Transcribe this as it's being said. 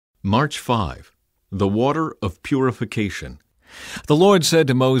March 5. The Water of Purification. The Lord said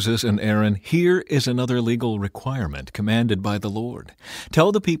to Moses and Aaron, "Here is another legal requirement commanded by the Lord.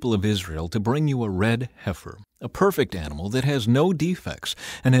 Tell the people of Israel to bring you a red heifer, a perfect animal that has no defects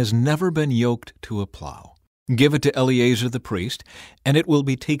and has never been yoked to a plow. Give it to Eleazar the priest, and it will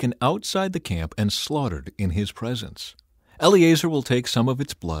be taken outside the camp and slaughtered in his presence. Eleazar will take some of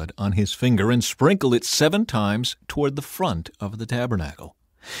its blood on his finger and sprinkle it 7 times toward the front of the tabernacle.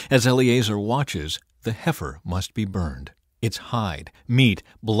 As Eleazar watches, the heifer must be burned, its hide, meat,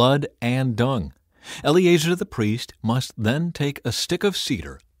 blood, and dung. Eleazar the priest must then take a stick of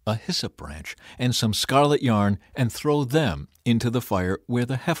cedar, a hyssop branch, and some scarlet yarn and throw them into the fire where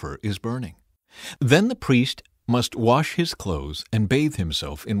the heifer is burning. Then the priest must wash his clothes and bathe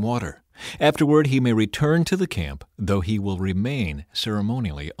himself in water. Afterward he may return to the camp, though he will remain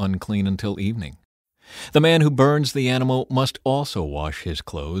ceremonially unclean until evening. The man who burns the animal must also wash his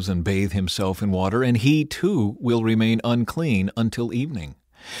clothes and bathe himself in water, and he too will remain unclean until evening.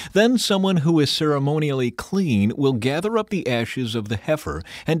 Then someone who is ceremonially clean will gather up the ashes of the heifer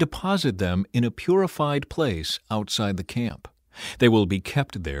and deposit them in a purified place outside the camp. They will be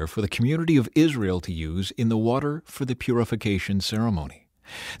kept there for the community of Israel to use in the water for the purification ceremony.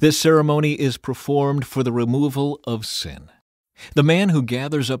 This ceremony is performed for the removal of sin. The man who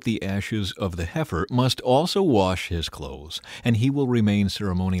gathers up the ashes of the heifer must also wash his clothes, and he will remain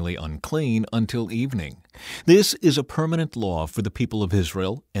ceremonially unclean until evening. This is a permanent law for the people of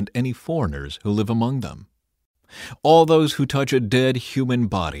Israel and any foreigners who live among them. All those who touch a dead human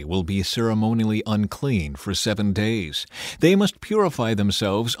body will be ceremonially unclean for 7 days. They must purify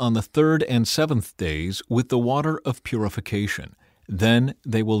themselves on the 3rd and 7th days with the water of purification. Then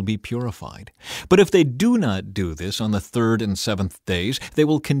they will be purified. But if they do not do this on the 3rd and 7th days, they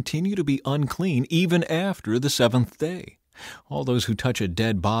will continue to be unclean even after the 7th day. All those who touch a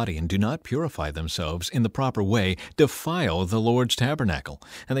dead body and do not purify themselves in the proper way defile the Lord's tabernacle,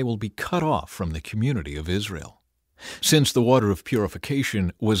 and they will be cut off from the community of Israel. Since the water of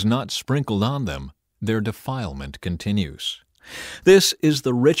purification was not sprinkled on them, their defilement continues. This is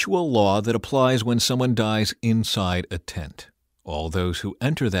the ritual law that applies when someone dies inside a tent. All those who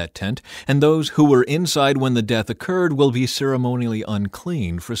enter that tent and those who were inside when the death occurred will be ceremonially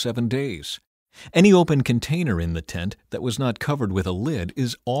unclean for 7 days. Any open container in the tent that was not covered with a lid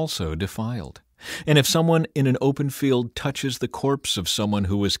is also defiled. And if someone in an open field touches the corpse of someone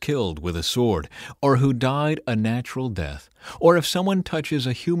who was killed with a sword, or who died a natural death, or if someone touches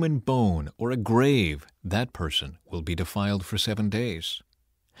a human bone or a grave, that person will be defiled for 7 days.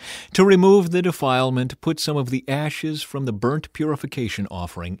 To remove the defilement, put some of the ashes from the burnt purification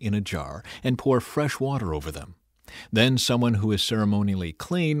offering in a jar and pour fresh water over them. Then someone who is ceremonially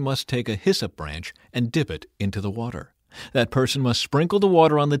clean must take a hyssop branch and dip it into the water. That person must sprinkle the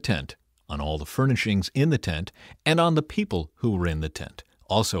water on the tent, on all the furnishings in the tent, and on the people who were in the tent,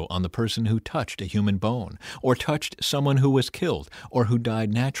 also on the person who touched a human bone, or touched someone who was killed, or who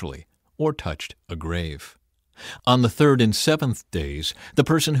died naturally, or touched a grave. On the 3rd and 7th days, the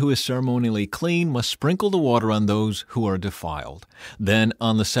person who is ceremonially clean must sprinkle the water on those who are defiled. Then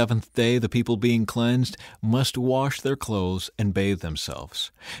on the 7th day, the people being cleansed must wash their clothes and bathe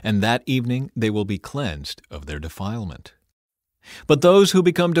themselves, and that evening they will be cleansed of their defilement. But those who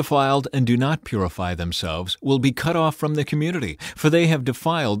become defiled and do not purify themselves will be cut off from the community, for they have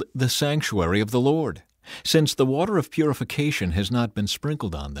defiled the sanctuary of the Lord. Since the water of purification has not been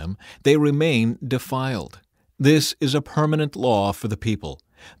sprinkled on them, they remain defiled. This is a permanent law for the people.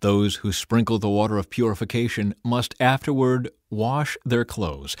 Those who sprinkle the water of purification must afterward wash their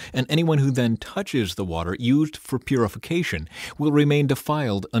clothes, and anyone who then touches the water used for purification will remain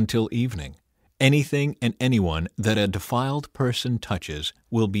defiled until evening. Anything and anyone that a defiled person touches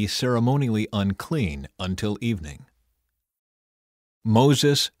will be ceremonially unclean until evening.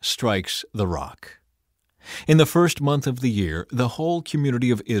 Moses strikes the rock. In the 1st month of the year, the whole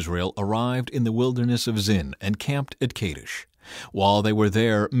community of Israel arrived in the wilderness of Zin and camped at Kadesh. While they were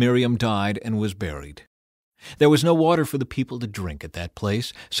there, Miriam died and was buried. There was no water for the people to drink at that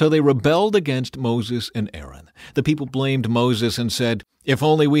place, so they rebelled against Moses and Aaron. The people blamed Moses and said, "If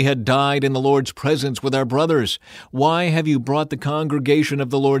only we had died in the Lord's presence with our brothers. Why have you brought the congregation of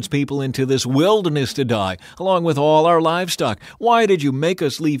the Lord's people into this wilderness to die, along with all our livestock? Why did you make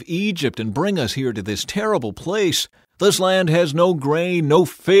us leave Egypt and bring us here to this terrible place? This land has no grain, no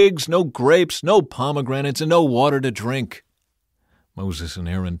figs, no grapes, no pomegranates, and no water to drink." Moses and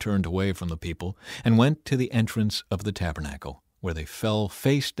Aaron turned away from the people and went to the entrance of the tabernacle, where they fell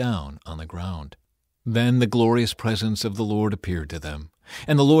face down on the ground. Then the glorious presence of the Lord appeared to them,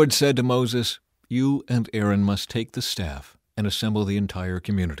 and the Lord said to Moses, "You and Aaron must take the staff and assemble the entire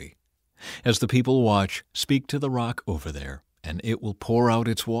community. As the people watch, speak to the rock over there, and it will pour out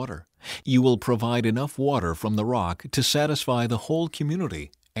its water. You will provide enough water from the rock to satisfy the whole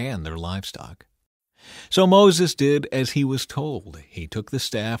community and their livestock." So Moses did as he was told. He took the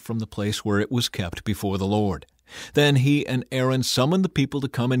staff from the place where it was kept before the Lord. Then he and Aaron summoned the people to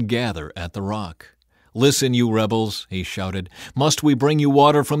come and gather at the rock. "Listen, you rebels," he shouted. "Must we bring you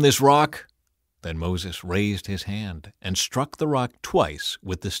water from this rock?" Then Moses raised his hand and struck the rock twice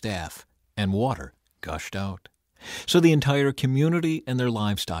with the staff, and water gushed out. So the entire community and their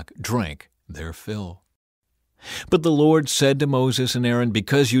livestock drank their fill. But the Lord said to Moses and Aaron,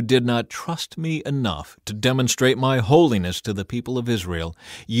 "Because you did not trust me enough to demonstrate my holiness to the people of Israel,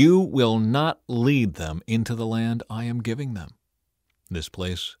 you will not lead them into the land I am giving them." This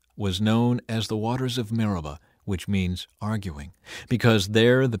place was known as the waters of Meribah, which means arguing, because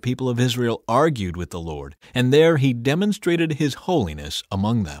there the people of Israel argued with the Lord, and there he demonstrated his holiness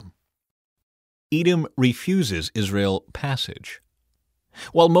among them. Edom refuses Israel passage.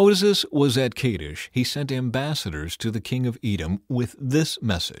 While Moses was at Kadesh, he sent ambassadors to the king of Edom with this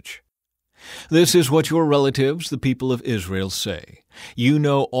message: "This is what your relatives, the people of Israel, say. You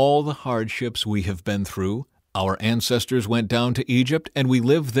know all the hardships we have been through. Our ancestors went down to Egypt, and we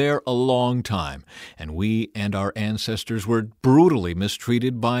lived there a long time, and we and our ancestors were brutally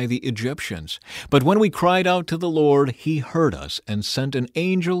mistreated by the Egyptians. But when we cried out to the Lord, he heard us and sent an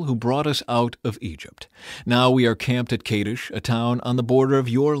angel who brought us out of Egypt. Now we are camped at Kadesh, a town on the border of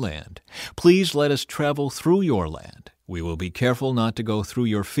your land. Please let us travel through your land. We will be careful not to go through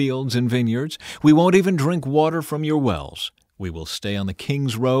your fields and vineyards. We won't even drink water from your wells. We will stay on the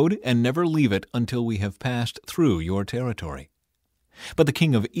king's road and never leave it until we have passed through your territory." But the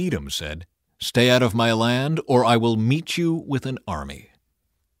king of Edom said, "Stay out of my land, or I will meet you with an army."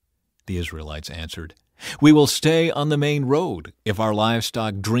 The Israelites answered, "We will stay on the main road. If our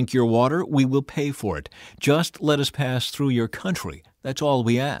livestock drink your water, we will pay for it. Just let us pass through your country. That's all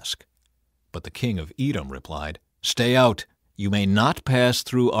we ask." But the king of Edom replied, "Stay out. You may not pass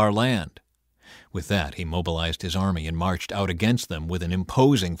through our land." With that, he mobilized his army and marched out against them with an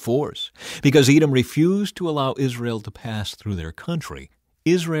imposing force. Because Edom refused to allow Israel to pass through their country,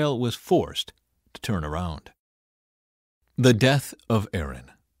 Israel was forced to turn around. The death of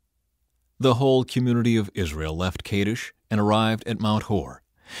Aaron. The whole community of Israel left Kadesh and arrived at Mount Hor.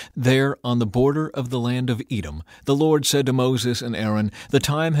 There, on the border of the land of Edom, the Lord said to Moses and Aaron, "The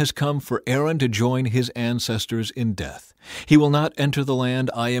time has come for Aaron to join his ancestors in death. He will not enter the land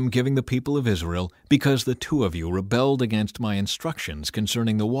I am giving the people of Israel, because the two of you rebelled against my instructions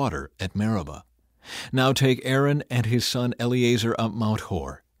concerning the water at Meribah. Now take Aaron and his son Eleazar up Mount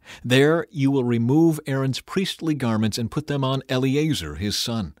Hor. There you will remove Aaron's priestly garments and put them on Eleazar his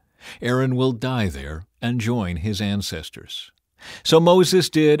son. Aaron will die there and join his ancestors." So Moses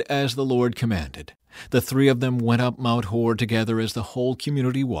did as the Lord commanded. The three of them went up Mount Hor together as the whole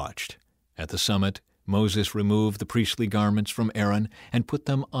community watched. At the summit, Moses removed the priestly garments from Aaron and put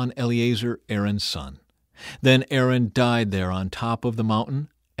them on Eleazar, Aaron's son. Then Aaron died there on top of the mountain,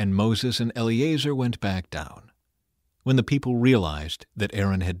 and Moses and Eleazar went back down. When the people realized that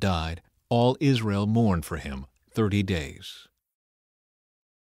Aaron had died, all Israel mourned for him 30 days.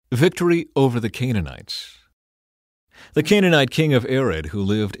 Victory over the Canaanites. The Canaanite king of Arad, who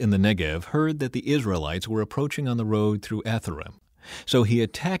lived in the Negev, heard that the Israelites were approaching on the road through Atharim. So he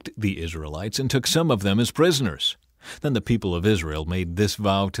attacked the Israelites and took some of them as prisoners. Then the people of Israel made this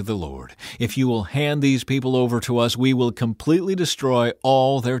vow to the Lord: "If you will hand these people over to us, we will completely destroy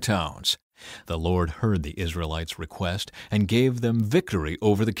all their towns." The Lord heard the Israelites' request and gave them victory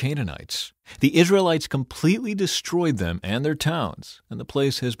over the Canaanites. The Israelites completely destroyed them and their towns, and the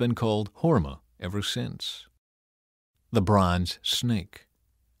place has been called Hormah ever since. The bronze snake.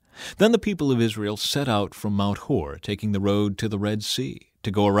 Then the people of Israel set out from Mount Hor, taking the road to the Red Sea, to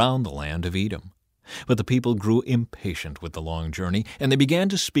go around the land of Edom. But the people grew impatient with the long journey, and they began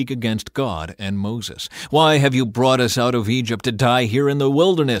to speak against God and Moses. "Why have you brought us out of Egypt to die here in the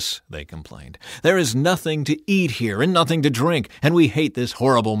wilderness?" they complained. "There is nothing to eat here and nothing to drink, and we hate this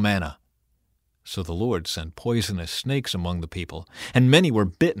horrible manna." So the Lord sent poisonous snakes among the people, and many were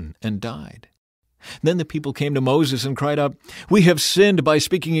bitten and died. Then the people came to Moses and cried out, "We have sinned by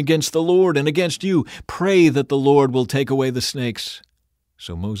speaking against the Lord and against you. Pray that the Lord will take away the snakes."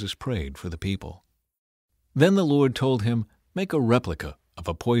 So Moses prayed for the people. Then the Lord told him, "Make a replica of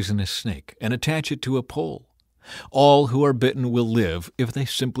a poisonous snake and attach it to a pole. All who are bitten will live if they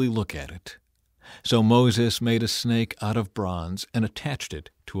simply look at it." So Moses made a snake out of bronze and attached it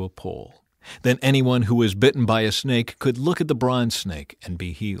to a pole. Then anyone who was bitten by a snake could look at the bronze snake and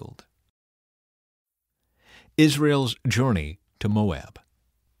be healed. Israel's journey to Moab.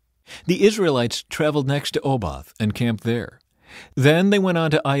 The Israelites traveled next to Oboth and camped there. Then they went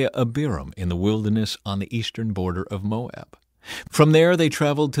on to Abiram in the wilderness on the eastern border of Moab. From there they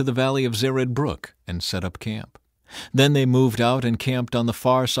traveled to the valley of Zered Brook and set up camp. Then they moved out and camped on the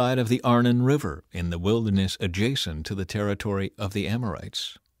far side of the Arnon River in the wilderness adjacent to the territory of the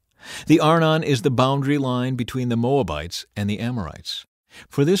Amorites. The Arnon is the boundary line between the Moabites and the Amorites.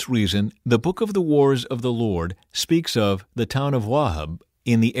 For this reason, the Book of the Wars of the Lord speaks of the town of Wahab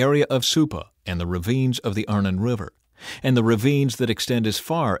in the area of Supa and the ravines of the Arnon River, and the ravines that extend as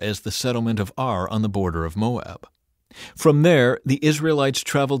far as the settlement of Ar on the border of Moab. From there, the Israelites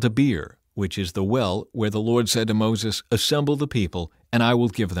traveled to Beer, which is the well where the Lord said to Moses, "Assemble the people, and I will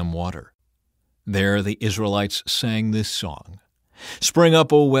give them water." There the Israelites sang this song. "Spring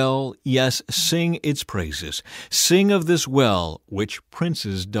up, O well, yes, sing its praises. Sing of this well which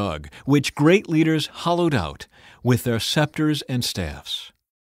princes dug, which great leaders hollowed out with their scepters and staffs."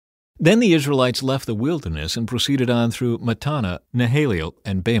 Then the Israelites left the wilderness and proceeded on through Mattanah, Nahaliel,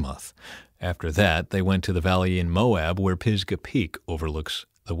 and Bamoth. After that, they went to the valley in Moab where Pisgah Peak overlooks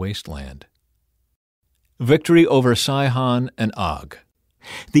the wasteland. Victory over Sihon and Og.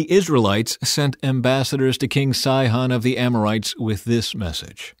 The Israelites sent ambassadors to King Sihon of the Amorites with this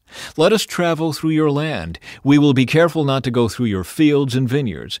message: "Let us travel through your land. We will be careful not to go through your fields and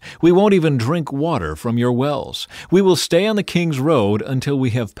vineyards. We won't even drink water from your wells. We will stay on the king's road until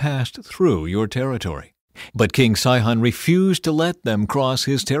we have passed through your territory." But King Sihon refused to let them cross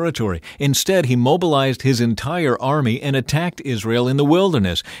his territory. Instead, he mobilized his entire army and attacked Israel in the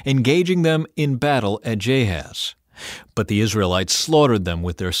wilderness, engaging them in battle at Jahaz. But the Israelites slaughtered them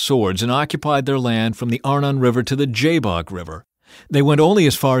with their swords and occupied their land from the Arnon River to the Jabbok River. They went only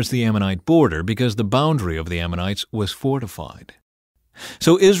as far as the Ammonite border because the boundary of the Ammonites was fortified.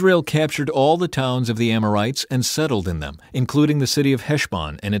 So Israel captured all the towns of the Amorites and settled in them, including the city of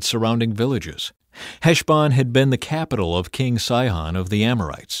Heshbon and its surrounding villages. Heshbon had been the capital of King Sihon of the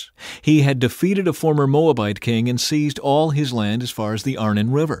Amorites. He had defeated a former Moabite king and seized all his land as far as the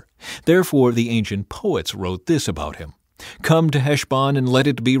Arnon River. Therefore the ancient poets wrote this about him: "Come to Heshbon and let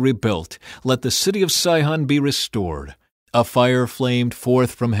it be rebuilt. Let the city of Sihon be restored. A fire flamed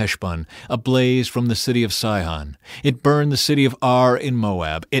forth from Heshbon, a blaze from the city of Sihon. It burned the city of Ar in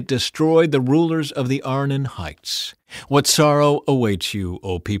Moab. It destroyed the rulers of the Arnon heights. What sorrow awaits you,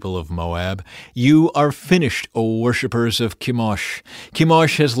 O people of Moab! You are finished, O worshippers of Chemosh.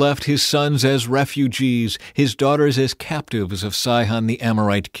 Chemosh has left his sons as refugees, his daughters as captives of Sihon the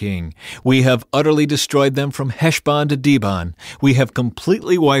Amorite king. We have utterly destroyed them from Heshbon to Dibon. We have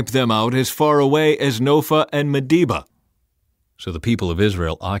completely wiped them out as far away as Nophah and Medeba." So the people of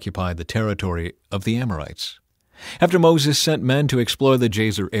Israel occupied the territory of the Amorites. After Moses sent men to explore the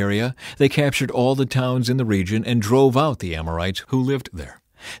Jazer area, they captured all the towns in the region and drove out the Amorites who lived there.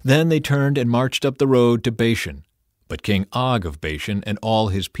 Then they turned and marched up the road to Bashan. But King Og of Bashan and all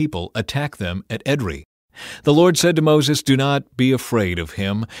his people attacked them at Edrei. The Lord said to Moses, "Do not be afraid of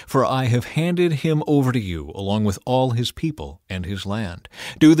him, for I have handed him over to you, along with all his people and his land.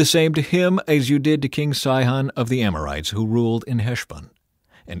 Do the same to him as you did to King Sihon of the Amorites, who ruled in Heshbon."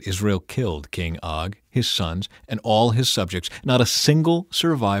 And Israel killed King Og, his sons, and all his subjects. Not a single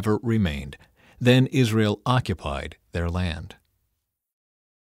survivor remained. Then Israel occupied their land.